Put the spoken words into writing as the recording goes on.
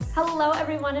Hello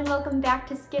everyone and welcome back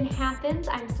to Skin Happens.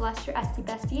 I'm Celeste, your Esty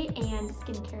Bestie and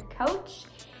skincare coach.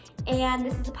 And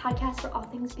this is a podcast for all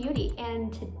things beauty.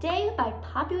 And today, by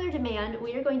popular demand,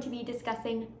 we are going to be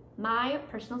discussing my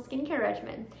personal skincare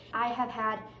regimen. I have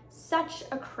had such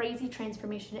a crazy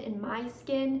transformation in my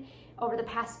skin over the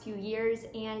past few years,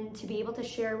 and to be able to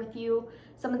share with you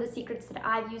some of the secrets that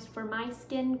I've used for my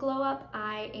skin glow up,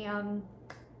 I am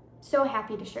so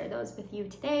happy to share those with you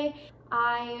today.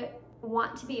 I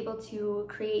want to be able to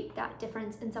create that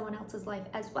difference in someone else's life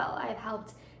as well. I've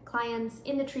helped clients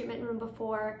in the treatment room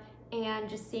before, and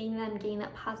just seeing them gain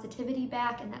that positivity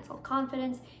back and that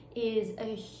self-confidence is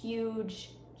a huge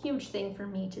thing for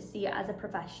me to see as a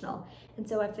professional. And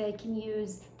so if I can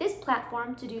use this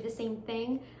platform to do the same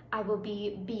thing, I will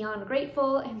be beyond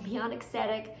grateful and beyond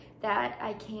ecstatic that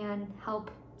I can help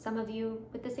some of you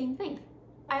with the same thing.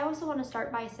 I also want to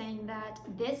start by saying that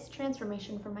this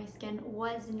transformation for my skin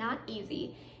was not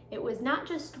easy. It was not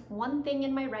just one thing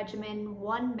in my regimen,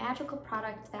 one magical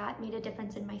product that made a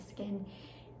difference in my skin.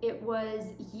 It was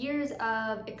years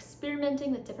of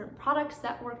experimenting with different products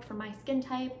that worked for my skin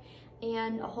type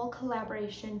and a whole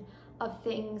collaboration of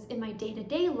things in my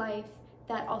day-to-day life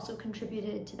that also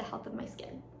contributed to the health of my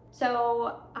skin.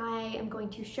 So I am going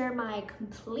to share my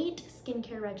complete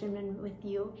skincare regimen with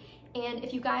you. And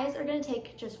if you guys are going to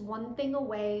take just one thing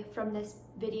away from this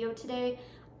video today,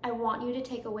 I want you to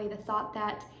take away the thought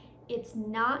that it's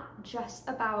not just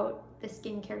about the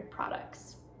skincare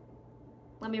products.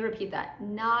 Let me repeat that,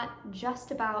 not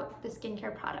just about the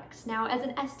skincare products. Now, as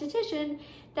an esthetician,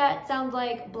 that sounds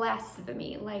like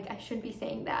blasphemy, like I shouldn't be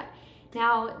saying that.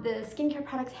 Now, the skincare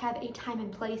products have a time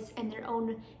and place and their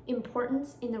own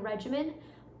importance in the regimen,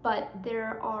 but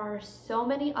there are so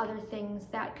many other things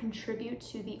that contribute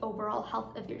to the overall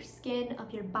health of your skin,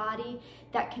 of your body,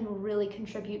 that can really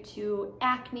contribute to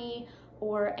acne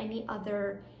or any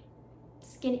other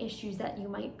skin issues that you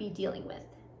might be dealing with.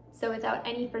 So without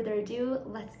any further ado,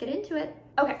 let's get into it.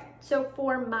 Okay, so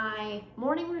for my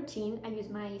morning routine, I use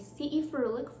my CE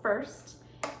Ferulic first.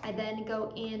 I then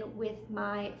go in with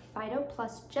my Phyto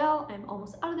Plus gel. I'm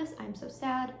almost out of this. I'm so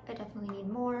sad. I definitely need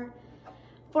more.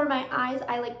 For my eyes,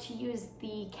 I like to use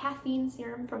the caffeine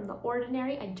serum from The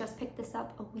Ordinary. I just picked this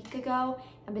up a week ago.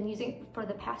 I've been using it for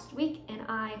the past week and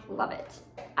I love it.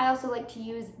 I also like to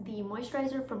use the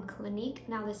moisturizer from Clinique.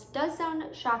 Now this does sound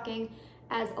shocking,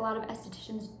 as a lot of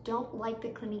estheticians don't like the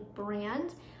Clinique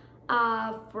brand.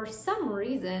 For some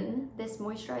reason, this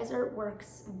moisturizer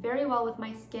works very well with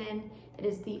my skin. It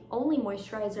is the only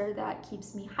moisturizer that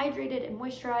keeps me hydrated and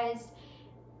moisturized,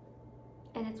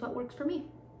 and it's what works for me.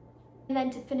 And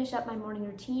then to finish up my morning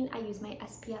routine, I use my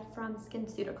SPF from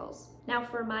SkinCeuticals. Now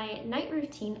for my night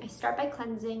routine, I start by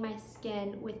cleansing my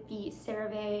skin with the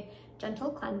CeraVe Gentle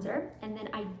Cleanser, and then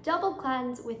I double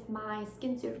cleanse with my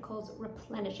SkinCeuticals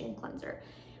Replenishing Cleanser.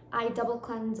 I double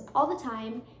cleanse all the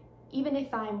time, even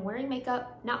if I'm wearing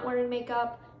makeup, not wearing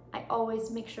makeup, I always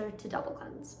make sure to double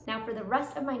cleanse. Now for the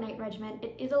rest of my night regimen,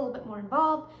 it is a little bit more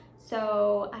involved,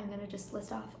 so I'm gonna just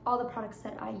list off all the products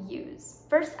that I use.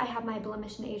 First, I have my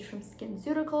Blemish and Age from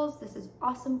SkinCeuticals. This is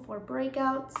awesome for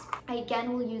breakouts. I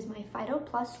again will use my Phyto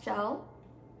Plus gel,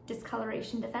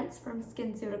 Discoloration Defense from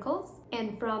SkinCeuticals.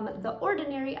 And from The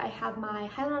Ordinary, I have my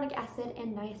hyaluronic acid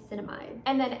and niacinamide.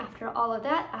 And then after all of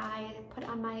that, I put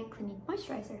on my Clinique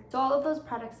moisturizer. So all of those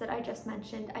products that I just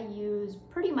mentioned, I use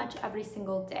pretty much every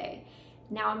single day.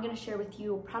 Now I'm gonna share with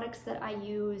you products that I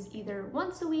use either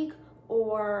once a week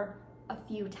or a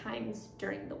few times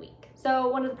during the week. So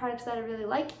one of the products that I really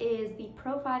like is the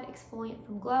Pro 5 Exfoliant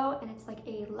from Glow, and it's like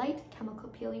a light chemical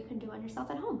peel you can do on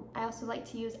yourself at home. I also like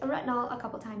to use a retinol a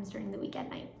couple times during the week at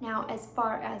night. Now, as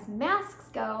far as masks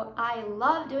go, I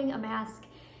love doing a mask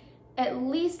at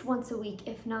least once a week,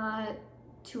 if not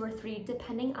 2 or 3,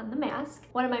 depending on the mask.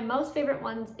 One of my most favorite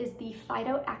ones is the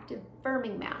Phyto Active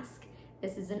Firming Mask.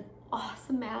 This is an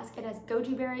awesome mask. It has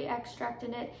goji berry extract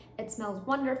in it. It smells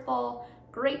wonderful.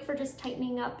 Great for just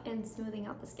tightening up and smoothing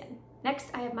out the skin. Next,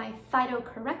 I have my Phyto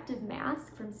Corrective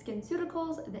Mask from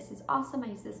SkinCeuticals. This is awesome. I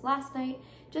used this last night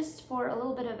just for a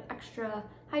little bit of extra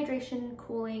hydration,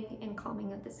 cooling, and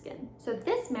calming of the skin. So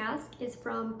this mask is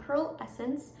from Pearl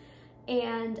Essence,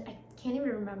 and I can't even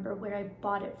remember where I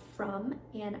bought it from,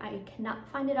 and I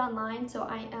cannot find it online, so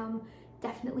I am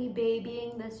definitely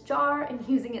babying this jar and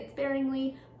using it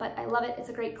sparingly, but I love it. It's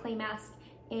a great clay mask,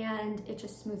 and it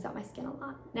just smooths out my skin a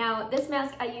lot. Now, this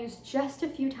mask I use just a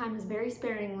few times very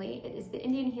sparingly. It is the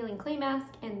Indian Healing Clay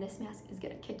Mask, and this mask is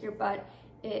gonna kick your butt.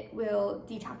 It will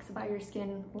detoxify your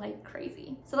skin like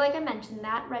crazy. So like I mentioned,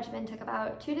 that regimen took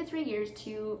about 2 to 3 years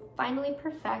to finally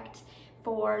perfect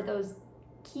for those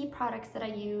key products that I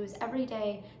use every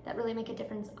day that really make a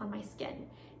difference on my skin.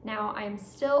 Now, I'm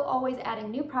still always adding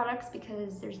new products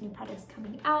because there's new products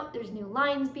coming out, there's new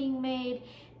lines being made,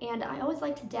 and I always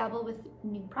like to dabble with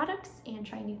new products and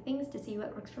try new things to see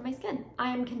what works for my skin.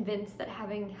 I am convinced that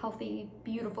having healthy,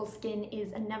 beautiful skin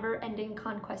is a never-ending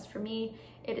conquest for me.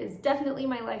 It is definitely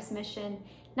my life's mission,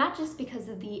 not just because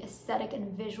of the aesthetic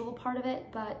and visual part of it,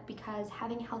 but because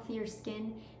having healthier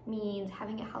skin means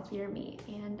having a healthier me,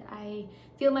 and I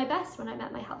feel my best when I'm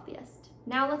at my healthiest.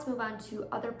 Now let's move on to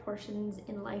other portions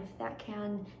in life that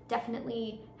can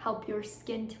definitely help your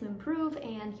skin to improve,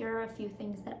 and here are a few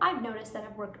things that I've noticed that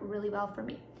have worked really well for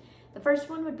me. The first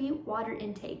one would be water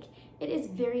intake. It is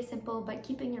very simple, but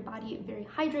keeping your body very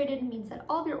hydrated means that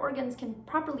all of your organs can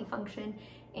properly function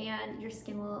and your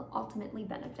skin will ultimately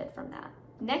benefit from that.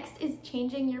 Next is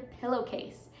changing your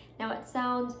pillowcase. Now it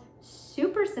sounds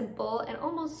super simple and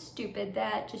almost stupid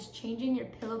that just changing your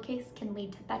pillowcase can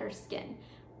lead to better skin.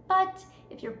 But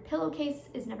if your pillowcase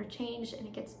is never changed and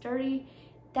it gets dirty,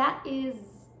 that is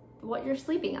what you're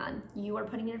sleeping on. You are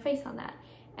putting your face on that.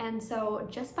 And so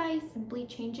just by simply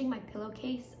changing my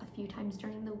pillowcase a few times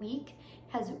during the week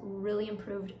has really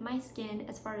improved my skin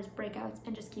as far as breakouts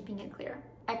and just keeping it clear.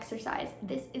 Exercise.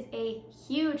 This is a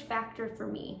huge factor for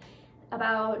me.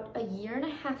 About a year and a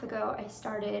half ago, I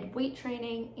started weight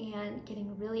training and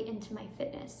getting really into my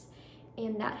fitness.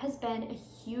 And that has been a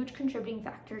huge contributing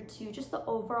factor to just the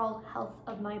overall health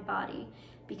of my body,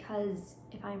 because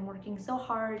if I'm working so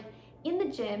hard in the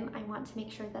gym, I want to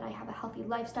make sure that I have a healthy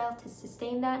lifestyle to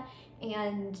sustain that,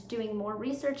 and doing more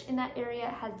research in that area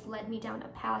has led me down a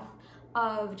path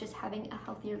of just having a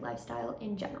healthier lifestyle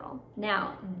in general.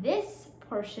 Now, this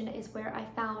portion is where I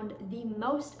found the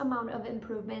most amount of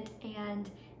improvement and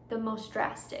the most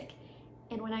drastic.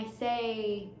 And when I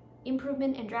say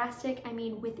improvement and drastic, I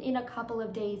mean within a couple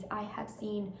of days I have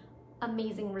seen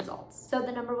amazing results. So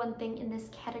the number one thing in this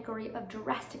category of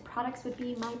drastic products would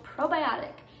be my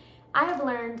probiotic. I have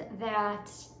learned that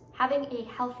having a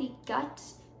healthy gut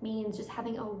means just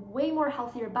having a way more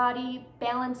healthier body,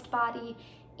 balanced body,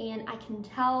 and I can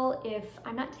tell if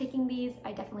I'm not taking these,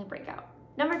 I definitely break out.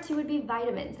 Number two would be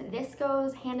vitamins. This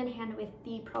goes hand in hand with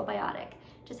the probiotic.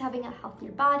 Just having a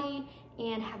healthier body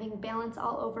and having balance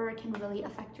all over can really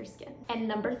affect your skin. And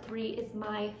number three is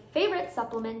my favorite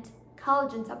supplement,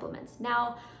 collagen supplements.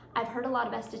 Now, I've heard a lot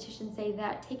of estheticians say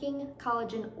that taking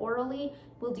collagen orally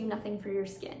will do nothing for your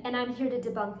skin. And I'm here to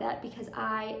debunk that because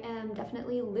I am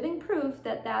definitely living proof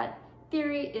that that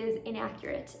theory is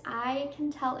inaccurate. I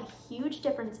can tell a huge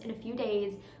difference in a few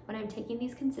days when I'm taking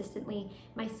these consistently.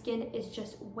 My skin is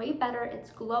just way better, it's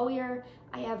glowier,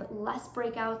 I have less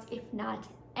breakouts, if not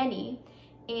any.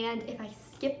 And if I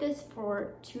skip this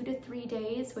for 2 to 3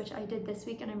 days, which I did this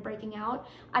week and I'm breaking out,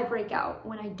 I break out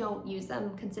when I don't use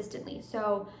them consistently.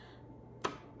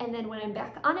 And then when I'm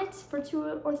back on it for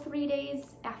 2 or 3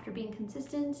 days after being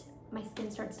consistent, my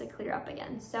skin starts to clear up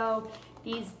again. So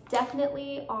these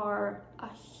definitely are a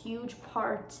huge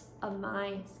part of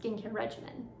my skincare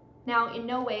regimen. Now, in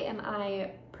no way am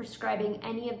I prescribing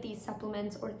any of these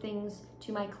supplements or things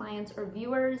to my clients or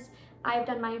viewers. I've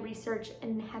done my research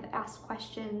and have asked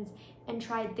questions and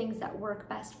tried things that work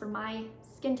best for my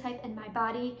skin type and my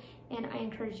body, and I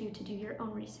encourage you to do your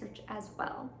own research as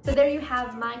well. So there you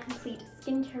have my complete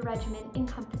skincare regimen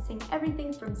encompassing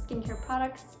everything from skincare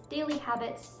products, daily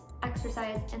habits,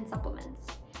 exercise, and supplements.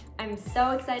 I'm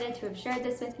so excited to have shared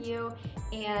this with you,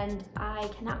 and I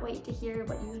cannot wait to hear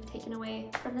what you have taken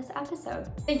away from this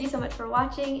episode. Thank you so much for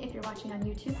watching. If you're watching on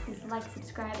YouTube, please like,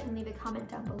 subscribe, and leave a comment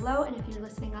down below. And if you're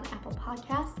listening on Apple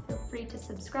Podcasts, feel free to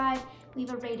subscribe, leave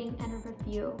a rating and a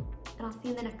review. And I'll see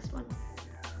you in the next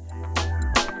one.